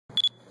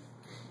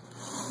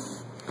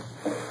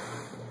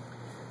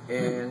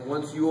And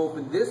once you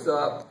open this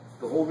up,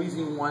 the whole reason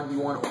you want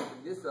to open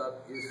this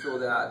up is so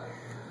that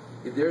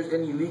if there's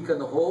any leak on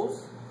the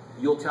hose,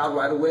 you'll tell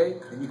right away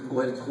and you can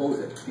go ahead and close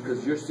it,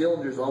 because your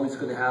cylinder is always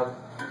going to have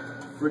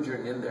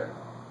refrigerant in there.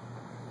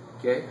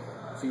 Okay?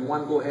 So you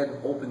want to go ahead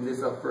and open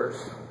this up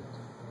first.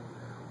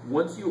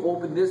 Once you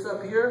open this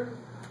up here,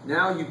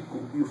 now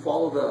you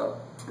follow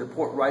the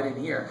port right in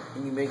here,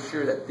 and you make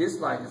sure that this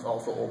line is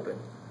also open.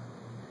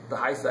 The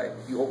high side,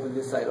 you open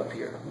this side up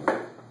here.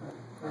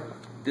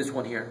 This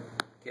one here,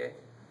 okay?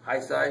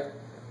 High side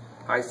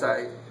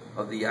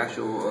of the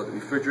actual the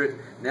refrigerant.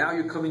 Now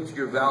you're coming to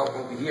your valve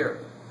over here,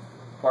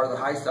 part of the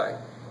high side.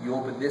 You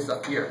open this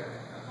up here.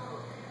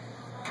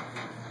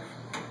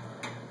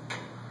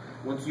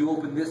 Once you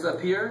open this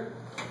up here,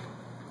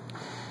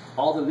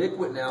 all the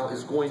liquid now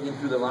is going in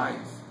through the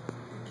lines,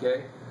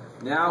 okay?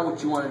 Now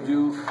what you want to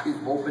do is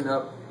open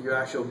up your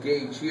actual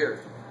gauge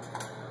here,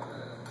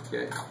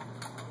 okay?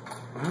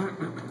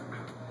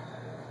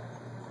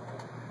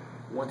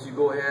 Once you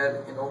go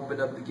ahead and open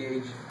up the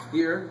gauge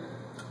here,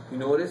 you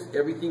notice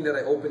everything that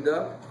I opened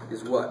up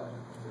is what?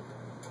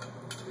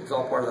 It's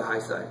all part of the high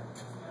side.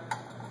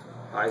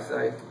 High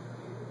side,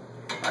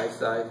 high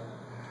side.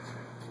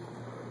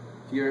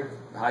 Here,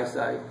 the high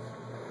side.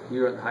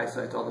 Here on the high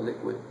side, it's all the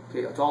liquid.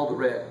 Okay, it's all the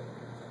red.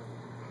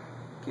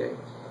 Okay.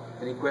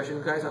 Any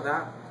questions, guys, on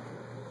that?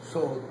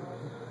 So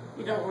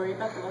you don't worry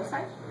about the low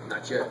side?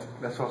 Not yet.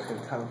 That's what I was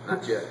going to tell him.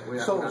 Not yet. We're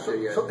not there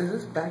yet. So is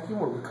this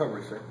vacuum or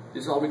recovery, sir?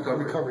 This is all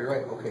recovery. Recovery,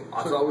 right? Okay.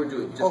 That's all we're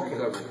doing. Just okay.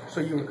 recovery.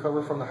 So you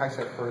recover from the high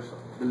side first.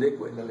 The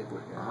liquid. The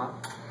liquid. Yeah.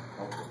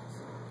 Okay.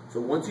 So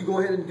once you go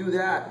ahead and do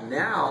that,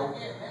 now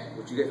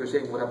what you guys are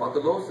saying, what about the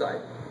low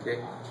side? Okay.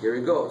 Here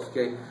it goes.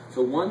 Okay.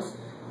 So once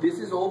this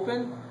is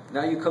open,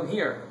 now you come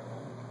here.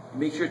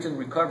 Make sure it's in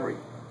recovery.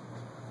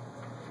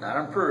 Not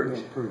on purge.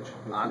 No, purge.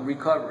 On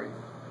recovery.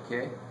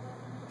 Okay.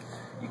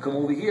 You come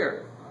over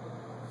here.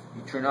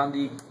 You turn on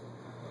the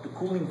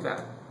cooling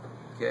fan.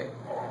 Okay.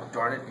 Oh,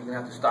 darn it! You're gonna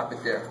have to stop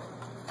it there.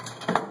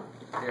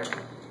 There.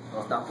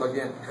 Oh, it's not plugged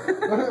in.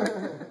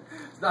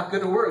 It's not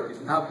gonna work. It's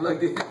not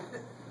plugged in.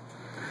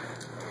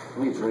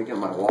 Me drinking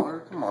my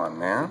water? Come on,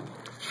 man.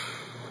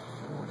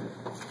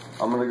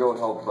 I'm gonna go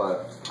help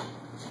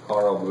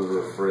Carl move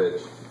her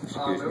fridge.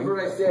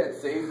 Remember I said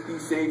safety,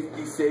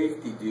 safety,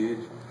 safety,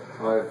 dude.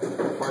 I'm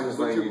just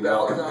letting you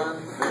know.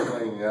 Just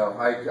letting you know.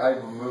 I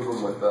move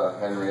them with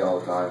Henry all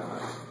the time.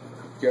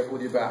 Careful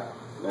with your back.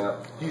 Yeah.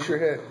 Use your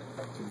head.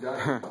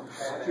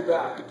 Watch your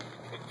back.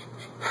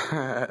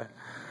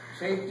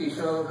 Safety,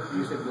 so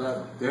use your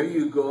glove. There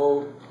you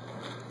go.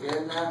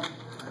 And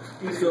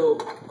so,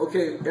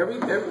 okay,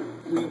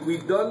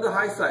 we've done the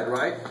high side,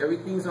 right?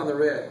 Everything's on the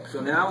red.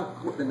 So now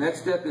the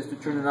next step is to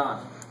turn it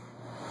on.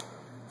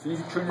 As soon as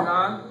you turn it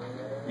on,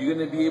 you're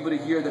going to be able to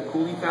hear the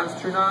cooling fans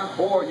turn on,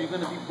 or you're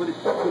going to put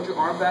your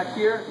arm back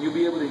here. You'll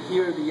be able to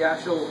hear the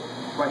actual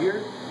right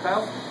here,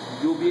 Kyle.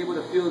 You'll be able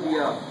to feel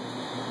the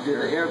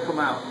air come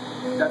out.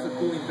 That's a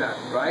cooling fan,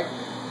 right?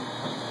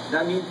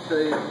 That means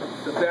the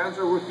fans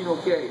are working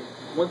okay.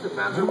 Once the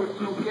fans are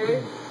working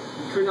okay,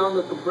 you turn on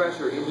the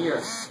compressor in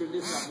here. Turn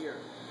this on here.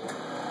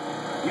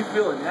 You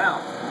feel it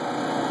now.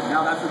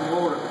 Now that's the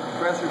motor. The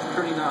compressor's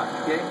turning on,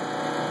 okay?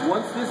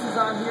 Once this is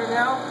on here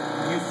now,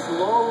 you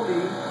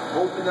slowly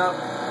open up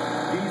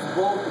these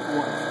both at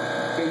once.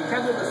 Okay, you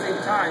can't do it at the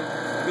same time.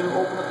 You're going to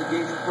open up the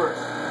gauge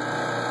first.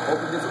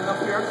 Open this one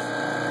up here.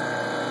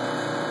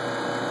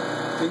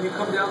 Then you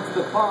come down to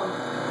the pump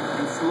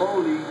and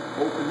slowly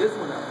open this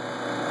one up.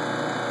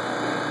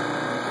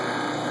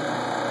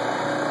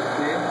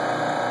 Okay?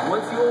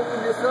 Once you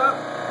open this up,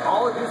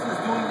 all of this is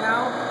doing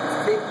now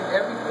is taking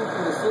everything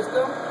from the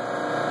system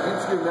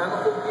into your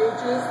manifold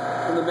gauges.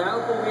 From the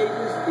manifold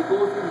gauges, it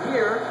goes in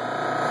here,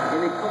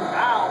 and it comes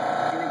out,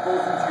 and it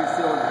goes into your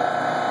cylinder.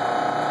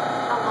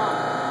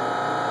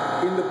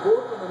 In the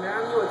book, on the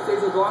manual, it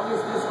says as long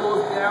as this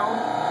goes down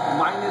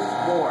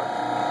 -4.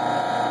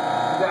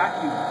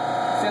 Vacuum.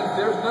 Since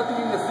there's nothing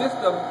in the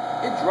system,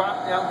 it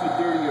drops down to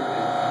 30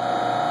 already.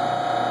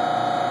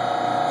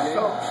 Okay?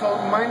 So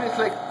minus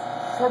like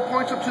 4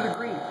 points up to the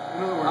green.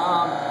 In other words.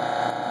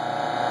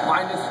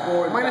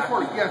 -4.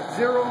 -4. Yeah,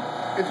 0.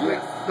 It's yes.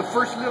 like the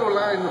first little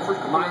line, the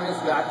first minus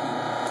vacuum.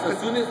 So as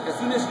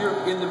soon as you're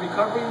in the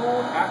recovery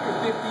mode, after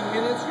 15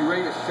 minutes, you're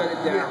ready to shut it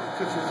down. Yeah,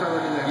 because it's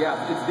already there.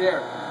 Yeah, it's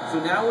there. So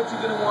now what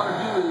you're going to want to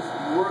do is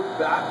work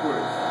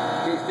backwards.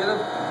 Okay, instead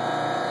of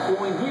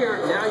going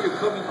here, now you're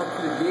coming up to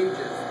the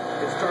gauges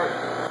and start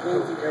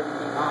closing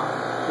everything off.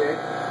 Okay?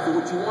 So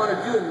what you want to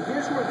do, and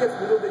here's where it gets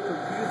a little bit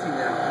confusing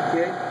now.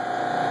 Okay?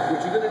 What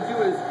you're going to do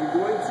is you're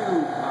going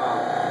to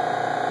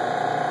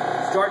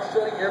start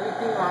shutting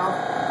everything off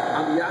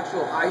on the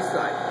actual high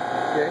side.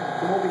 Okay?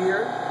 Come over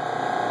here.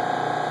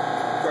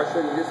 Start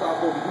shutting this off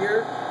over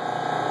here.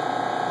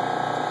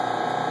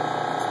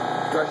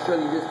 Start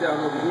shutting this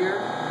down over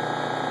here.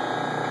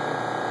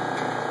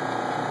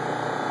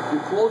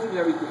 You're closing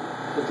everything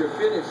because you're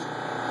finished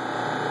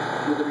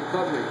with the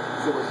recovery.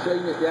 So we're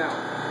shutting it down.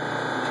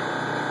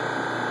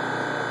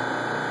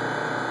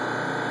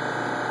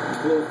 You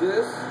close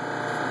this.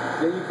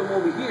 Then you come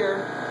over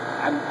here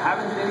I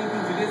haven't done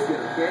anything to this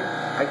yet, okay?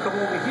 I come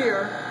over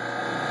here,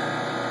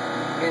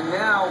 and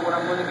now what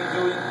I'm going to be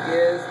doing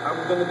is I'm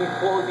going to be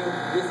closing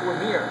this one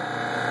here.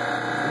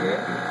 Okay?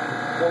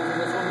 Closing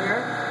this one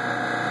here.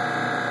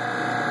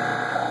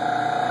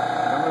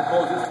 I'm going to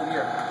close this one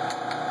here.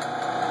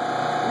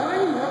 Why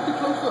do you have to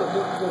close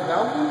the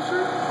valve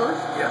sir,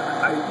 first? Yeah,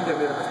 I think I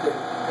made a mistake.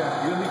 Yeah.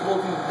 You're going to be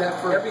closing that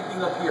first.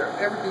 everything up here.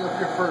 Everything up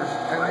here first.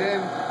 And right. then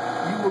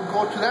you will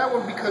go to that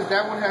one because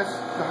that one has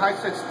the high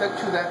set stuck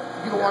to that.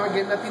 You don't want to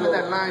get nothing in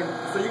that line.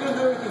 So you're going to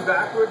do everything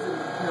backwards, and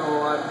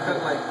I'm kind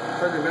of like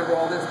trying to remember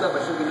all this stuff. I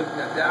should be looking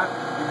at that.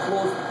 You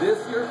close this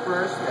here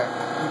first. Yeah.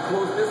 You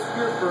close this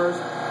here first.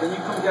 Then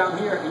you come down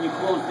here and you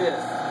close this.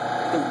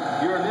 Because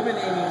you're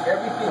eliminating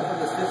everything from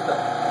the system.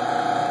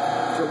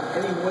 So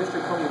any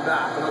moisture coming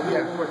back. And I'll do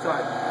it one more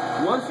time.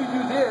 Once you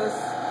do this,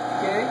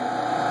 okay,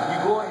 you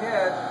go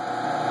ahead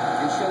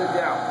and shut it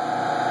down.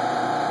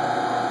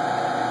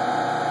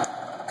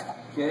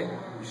 Okay?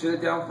 You shut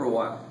it down for a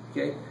while.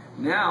 Okay?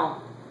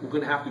 Now, we're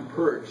going to have to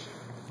purge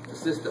the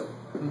system.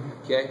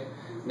 Okay?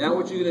 Now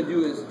what you're going to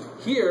do is,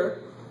 here...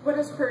 What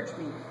does purge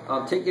mean?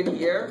 Take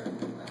any air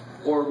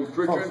or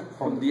refrigerant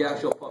from the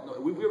actual pump. No,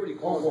 we already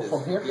closed this.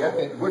 From here? Yeah,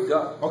 okay. We're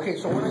done. Okay,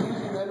 so we're not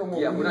using that anymore.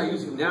 Yeah, we're not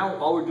using... Now,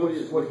 all we're doing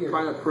is we're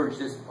trying to purge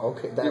this, this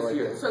right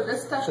here. there. So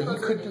this stuff So you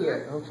goes could in do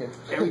here? that. Okay.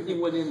 Everything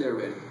went in there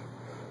already.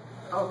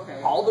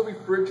 Okay. All the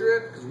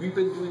refrigerant, because we've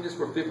been doing this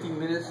for 15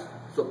 minutes,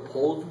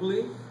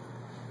 supposedly,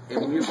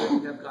 and we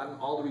have gotten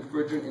all the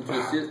refrigerant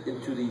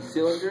into the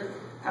cylinder,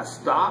 has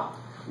stopped.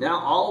 Now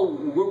all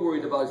we're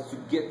worried about is to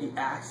get the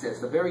access,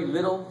 the very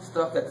little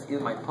stuff that's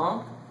in my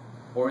pump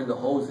or in the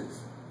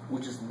hoses,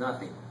 which is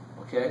nothing,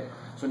 okay?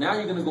 So now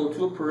you're gonna go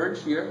to a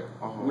purge here.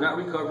 We're not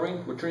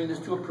recovering, we're turning this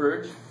to a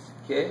purge,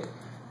 okay?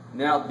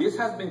 Now this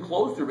has been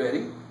closed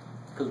already,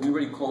 because we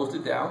already closed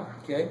it down,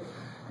 okay?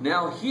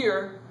 Now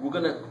here, we're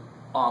gonna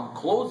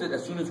close it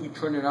as soon as we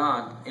turn it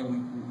on, and we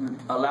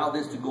allow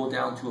this to go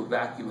down to a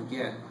vacuum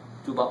again,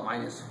 to about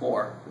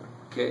 -4.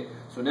 Okay,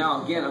 so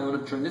now again, I'm going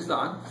to turn this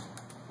on.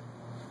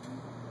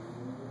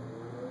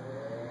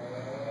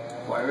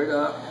 Fire it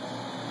up.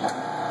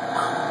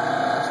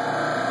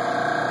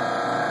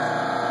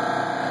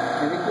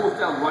 And it goes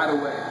down right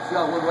away. See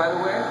how it went right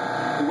away?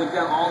 It went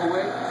down all the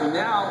way. So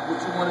now,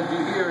 what you want to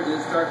do here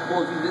is start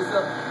closing this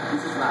up.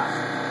 This is last.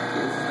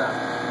 Okay, this is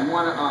last. You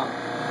want to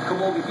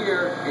come over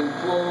here and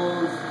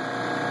close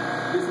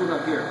this one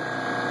up here.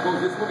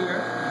 Close this one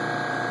here.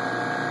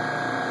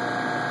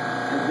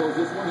 And close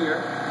this one here.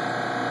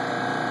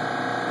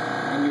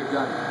 And you're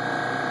done.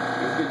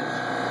 You're finished.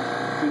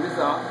 Turn this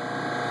off.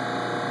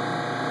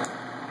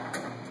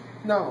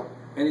 No.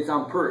 And it's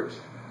on purge.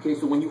 Okay,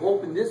 so when you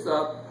open this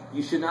up,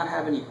 you should not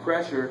have any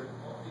pressure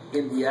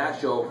in the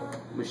actual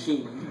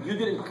machine. You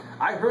didn't,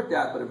 I heard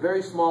that, but a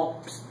very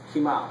small psst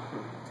came out.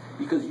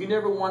 Because you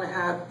never want to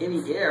have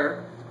any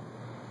air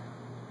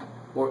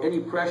or any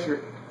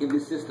pressure in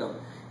this system.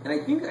 And I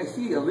think I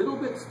see a little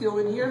bit still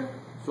in here,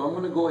 so I'm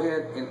going to go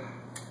ahead and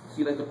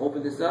see if I can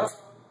open this up.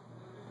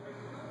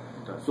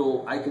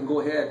 So I can go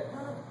ahead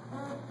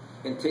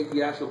and take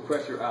the actual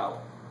pressure out.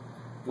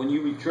 When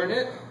you return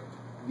it,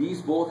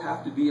 these both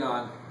have to be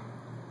on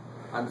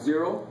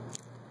 0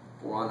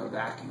 or on a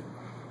vacuum.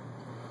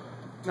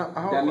 No,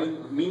 That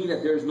meaning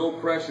that there's no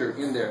pressure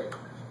in there.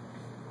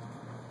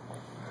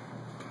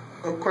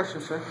 A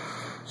question, sir.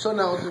 So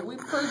now, did we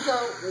purge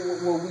out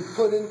what we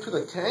put into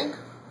the tank,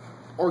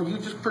 or you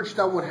just purged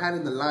out what had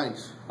in the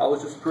lines? I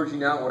was just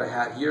purging out what I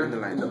had here In the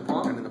lines. in the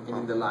pump And in the pump. and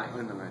in the line.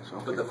 In the lines,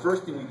 okay. But the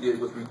first thing we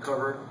did was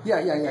recover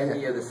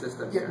any of the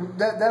systems. Yeah,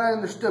 that I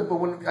understood, but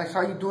when I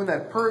saw you doing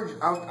that purge,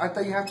 I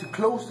thought you have to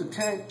close the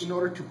tank in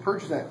order to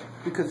purge that.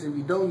 Because if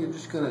you don't, you're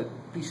just going to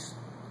be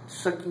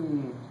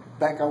sucking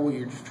back out what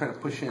you're just trying to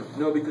push in.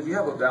 No, because you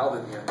have a valve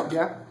in here.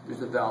 Yeah?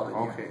 There's a valve in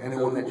here. Okay, and it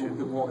So won't let you.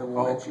 It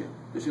won't let you.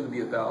 There's going to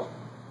be a valve.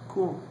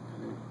 Cool.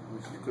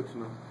 Which is good to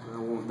know.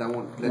 That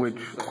won't let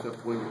you suck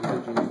up when you're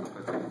purging and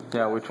stuff like that.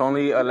 Yeah, which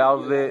only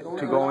allows it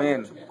to go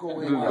in. To go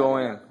in. To go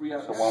in.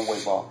 It's a one-way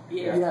ball.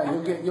 Yeah.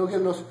 You'll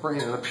get no spray.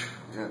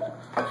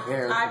 Yeah.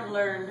 Air. I've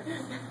learned.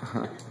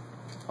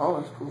 Oh,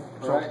 that's cool.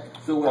 All right.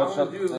 So what I'm going to do